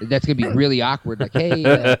 that's going to be really awkward. Like,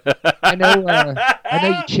 hey, I know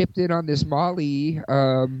you chipped in on this Molly.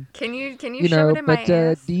 Can you shove it in my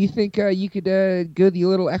ass? Do you think you could go the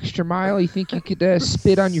little extra mile? You think you could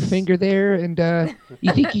spit on your finger there, and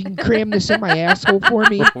you think you can cram this in my asshole for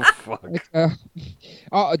me? Oh, fuck.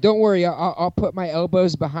 Like, don't worry, I'll put my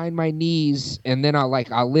elbows behind my knees, and then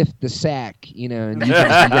I'll lift the sack, you know, and you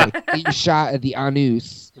get a shot of the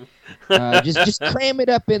anus. Just cram it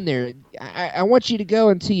up in there. I want you to go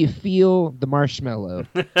until you feel the marshmallow.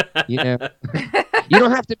 You know, you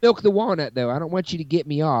don't have to milk the walnut though. I don't want you to get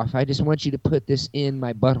me off. I just want you to put this in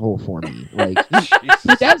my butthole for me. Like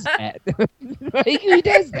who does that? Like who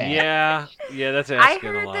does that? Yeah, that's asking I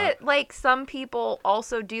a heard lot. that like some people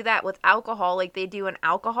also do that with alcohol. Like they do an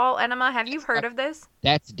alcohol enema. Have you heard of this?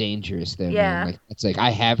 That's dangerous though. Yeah. Man. Like it's like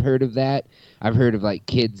I have heard of that. I've heard of like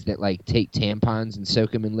kids that like take tampons and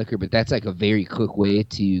soak them in liquor, but that's like a very quick way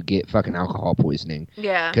to get fucking alcohol poisoning.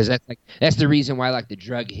 Yeah. Because that's the reason why like the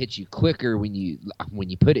drug hits you quicker when you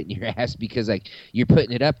put it in your ass, because like you're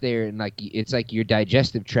putting it up there and like it's like your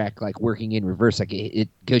digestive tract like working in reverse, like it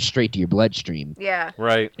goes straight to your bloodstream. Yeah.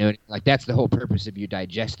 Right. You know, like that's the whole purpose of your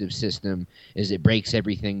digestive system, is it breaks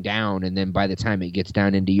everything down, and then by the time it gets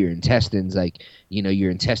down into your intestines, like, you know,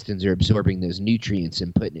 your intestines are absorbing those nutrients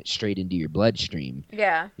and putting it straight into your bloodstream.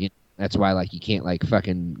 Yeah. That's why, like, you can't, like,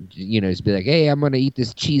 fucking, you know, just be like, hey, I'm going to eat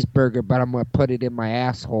this cheeseburger, but I'm going to put it in my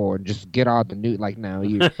asshole and just get all the like, no,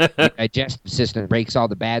 your digestive system breaks all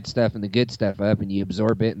the bad stuff and the good stuff up, and you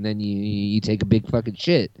absorb it, and then you take a big fucking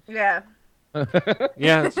shit. Yeah.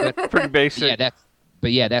 Yeah, that's pretty basic.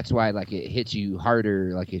 That's why, like, it hits you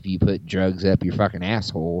harder, like, if you put drugs up your fucking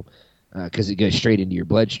asshole, because it goes straight into your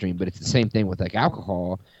bloodstream. But it's the same thing with, like,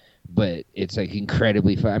 alcohol. But it's like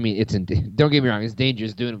incredibly fun. I mean, don't get me wrong, it's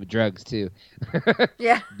dangerous doing it with drugs too.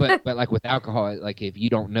 Yeah. But like with alcohol, like if you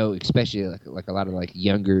don't know, especially like a lot of like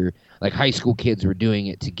younger, like high school kids were doing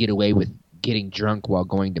it to get away with getting drunk while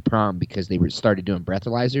going to prom, because they started doing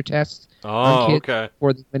breathalyzer tests on kids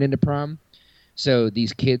before they went into prom. So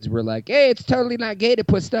these kids were like, hey, it's totally not gay to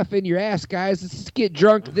put stuff in your ass, guys. Let's just get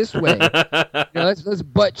drunk this way. Let's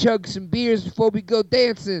butt chug some beers before we go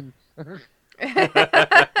dancing.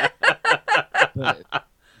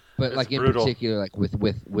 But like in brutal. particular, like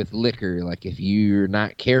with liquor, like if you're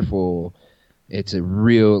not careful, it's a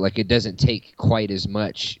real, like, it doesn't take quite as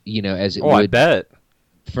much, you know, as it would I bet.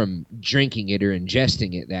 from drinking it or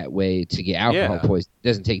ingesting it that way to get alcohol poisoning. It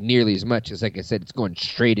doesn't take nearly as much, as like I said, it's going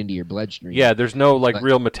straight into your bloodstream. Yeah, there's no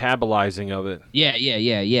real metabolizing of it.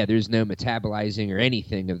 Yeah. There's no metabolizing or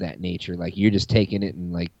anything of that nature. Like you're just taking it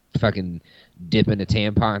and like fucking dipping a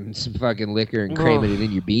tampon in some fucking liquor and cramming it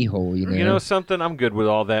in your beehole, you know? You know something? I'm good with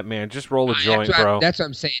all that, man. Just roll a joint, bro. That's what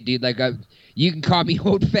I'm saying, dude. Like, you can call me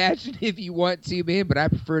old-fashioned if you want to, man, but I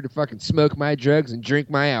prefer to fucking smoke my drugs and drink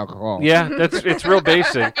my alcohol. Yeah, it's real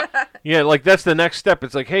basic. Yeah, like that's the next step.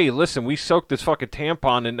 It's like, hey, listen, we soaked this fucking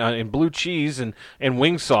tampon in blue cheese and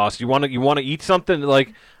wing sauce. You want to eat something?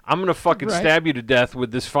 Like, I'm gonna fucking stab you to death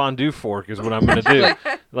with this fondue fork is what I'm gonna do.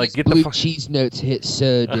 Like get blue the cheese notes hit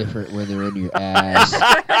so different when they're in your ass.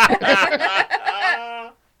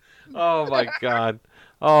 Oh my god.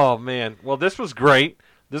 Oh man. Well, this was great.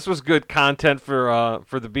 This was good content for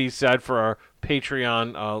the B-side for our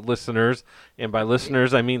Patreon listeners, and by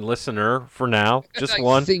listeners I mean listener for now, just like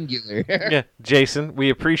one. Singular. Yeah, Jason, we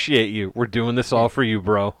appreciate you. We're doing this all for you,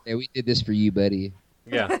 bro. Yeah, we did this for you, buddy.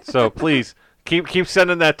 Yeah. So please Keep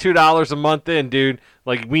sending that $2 a month in, dude.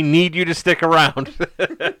 Like, we need you to stick around.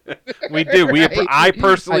 We do. I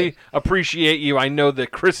personally appreciate you. I know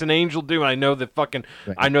that Chris and Angel do. I know that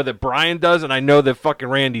I know that Brian does, and I know that fucking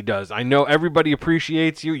Randy does. I know everybody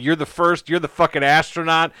appreciates you. You're the first. You're the fucking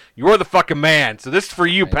astronaut. You're the fucking man. So this is for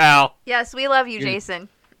you, pal. Yes, we love you, Jason.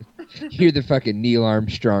 You're the fucking Neil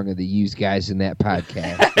Armstrong of the used guys in that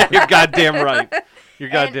podcast. You're goddamn right. You're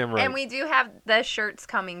goddamn right. And we do have the shirts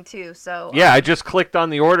coming too. So yeah, I just clicked on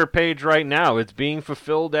the order page right now. It's being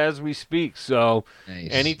fulfilled as we speak. So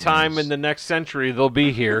anytime in the next century, they'll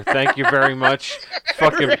be here. Thank you very much.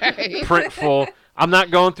 Fucking Printful. I'm not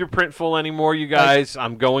going through Printful anymore, you guys.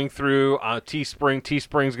 I'm going through Teespring.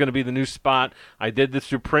 Teespring's going to be the new spot. I did this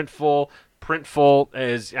through Printful. Printful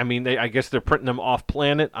is, I guess they're printing them off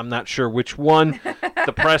planet. I'm not sure which one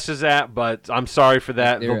the press is at, but I'm sorry for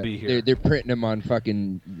that. They'll be here. They're printing them on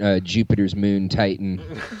fucking Jupiter's moon, Titan.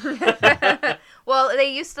 Well,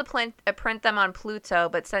 they used to print them on Pluto,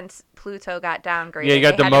 but since Pluto got downgraded, yeah, it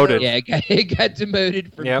got demoted. Yeah, it got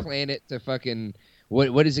demoted from planet to fucking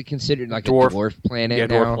what is it considered, like a dwarf planet? Yeah,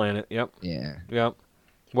 now? dwarf planet. Yep. Yeah. Yep.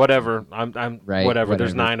 Whatever. I'm right. Whatever.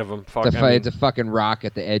 There's 9 of them. Fuck. It's a fucking rock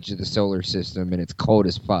at the edge of the solar system, and it's cold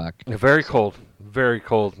as fuck. Very cold. Very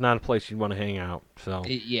cold. Not a place you'd want to hang out. So.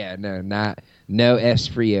 Yeah. No es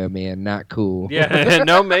frio, man. Not cool. Yeah.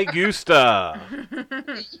 No me gusta.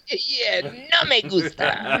 Yeah. No me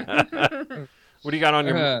gusta. What do you got on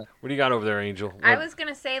your? What do you got over there, Angel? I was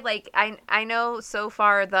gonna say, like, I know so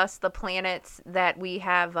far, thus the planets that we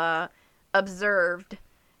have observed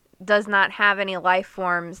does not have any life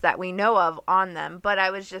forms that we know of on them. But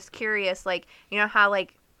I was just curious, like, you know how,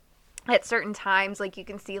 like, at certain times, like, you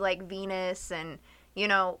can see, like, Venus and, you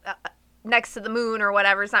know, next to the moon or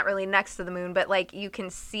whatever. It's not really next to the moon, but, like, you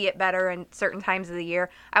can see it better in certain times of the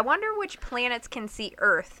year. I wonder which planets can see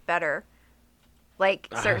Earth better, like,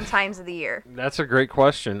 certain times of the year. That's a great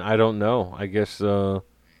question. I don't know. I guess, I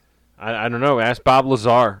don't know. Ask Bob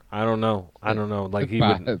Lazar. I don't know. Like, he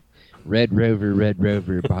would... Red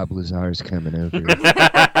Rover, Bob Lazar's coming over.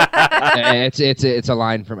 It's a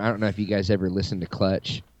line from, I don't know if you guys ever listened to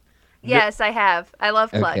Clutch. Yes, I have. I love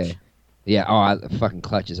Clutch. Okay. Yeah, fucking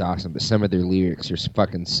Clutch is awesome, but some of their lyrics are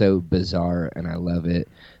fucking so bizarre, and I love it.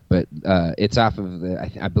 But it's off of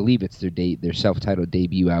I believe it's their self-titled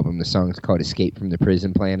debut album. The song's called Escape from the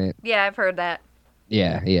Prison Planet. Yeah, I've heard that.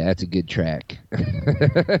 Yeah, that's a good track.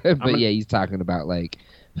 But yeah, he's talking about, like,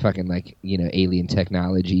 fucking, like, you know, alien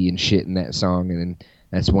technology and shit in that song, and then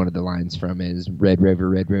that's one of the lines from it is Red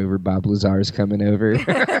Rover, Bob Lazar's coming over.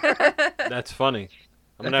 That's funny.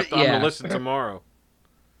 I'm gonna listen tomorrow.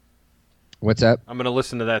 What's up? I'm gonna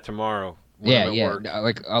listen to that tomorrow. Yeah. No,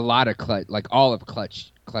 like a lot of Clutch, like all of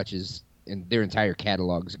Clutch's and their entire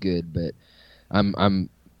catalog's good, but I'm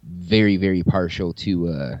very, very partial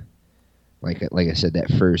to like I said,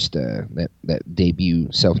 that first that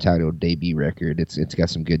debut self-titled debut record. It's got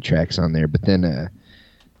some good tracks on there. But then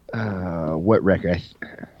what record?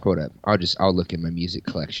 Hold up, I'll look in my music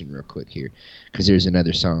collection real quick here, because there's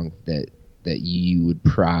another song that you would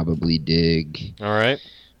probably dig. All right.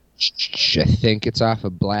 I think it's off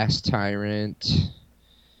of Blast Tyrant.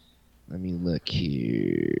 Let me look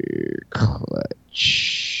here.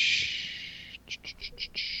 Clutch.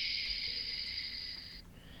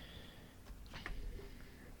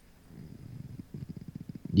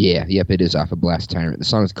 Yeah, yep, it is off of Blast Tyrant. The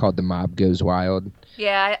song is called The Mob Goes Wild.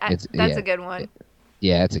 Yeah, that's a good one.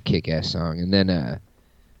 Yeah, it's a kick-ass song. And then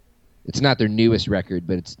it's not their newest record,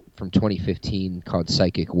 but it's from 2015 called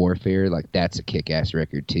Psychic Warfare. Like, that's a kick-ass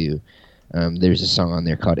record, too. There's a song on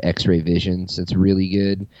there called X-Ray Visions that's really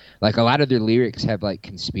good. Like, a lot of their lyrics have, like,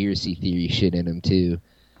 conspiracy theory shit in them, too.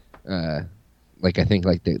 Like, I think,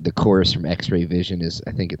 like, the chorus from X-Ray Vision is,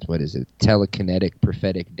 I think it's, what is it? Telekinetic,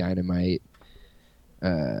 prophetic, dynamite.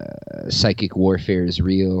 Psychic warfare is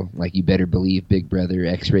real. Like, you better believe Big Brother,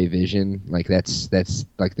 X-Ray Vision. Like, that's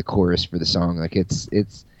like the chorus for the song. Like, it's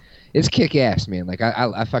kick-ass, man. Like,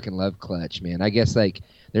 I fucking love Clutch, man. I guess, like,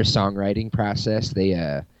 their songwriting process, they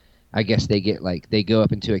go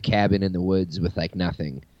up into a cabin in the woods with, like,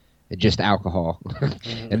 nothing, just alcohol,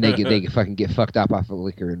 and they fucking get fucked up off of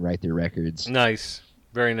liquor and write their records. Nice,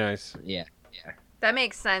 very nice. Yeah. That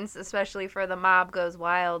makes sense, especially for the Mob Goes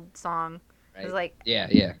Wild song. Right. It's like,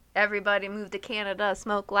 yeah. Everybody move to Canada,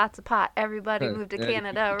 smoke lots of pot. Everybody move to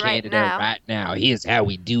Canada right now. Right now. Here's how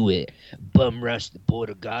we do it. Bum rush the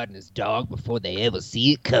border guard and his dog before they ever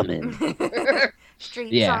see it coming.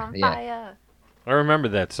 Streets on fire. I remember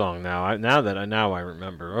that song now. Now I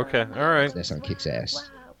remember. Okay, all right. That song kicks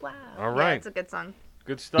ass. Wow. All right. Yeah, it's a good song.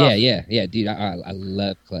 Good stuff. Yeah, dude. I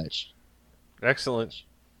love Clutch. Excellent.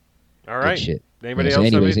 All Good right. shit. Anybody Yeah, else so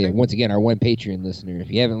have anyways, anything? once again, our one Patreon listener. If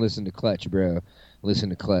you haven't listened to Clutch, bro, listen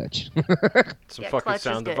to Clutch. Some Yeah, fucking Clutch is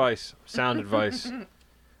sound good. advice. Sound advice.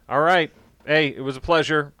 All right. Hey, it was a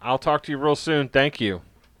pleasure. I'll talk to you real soon. Thank you.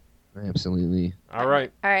 Absolutely. All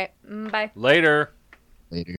right. All right. Bye. Later. Later.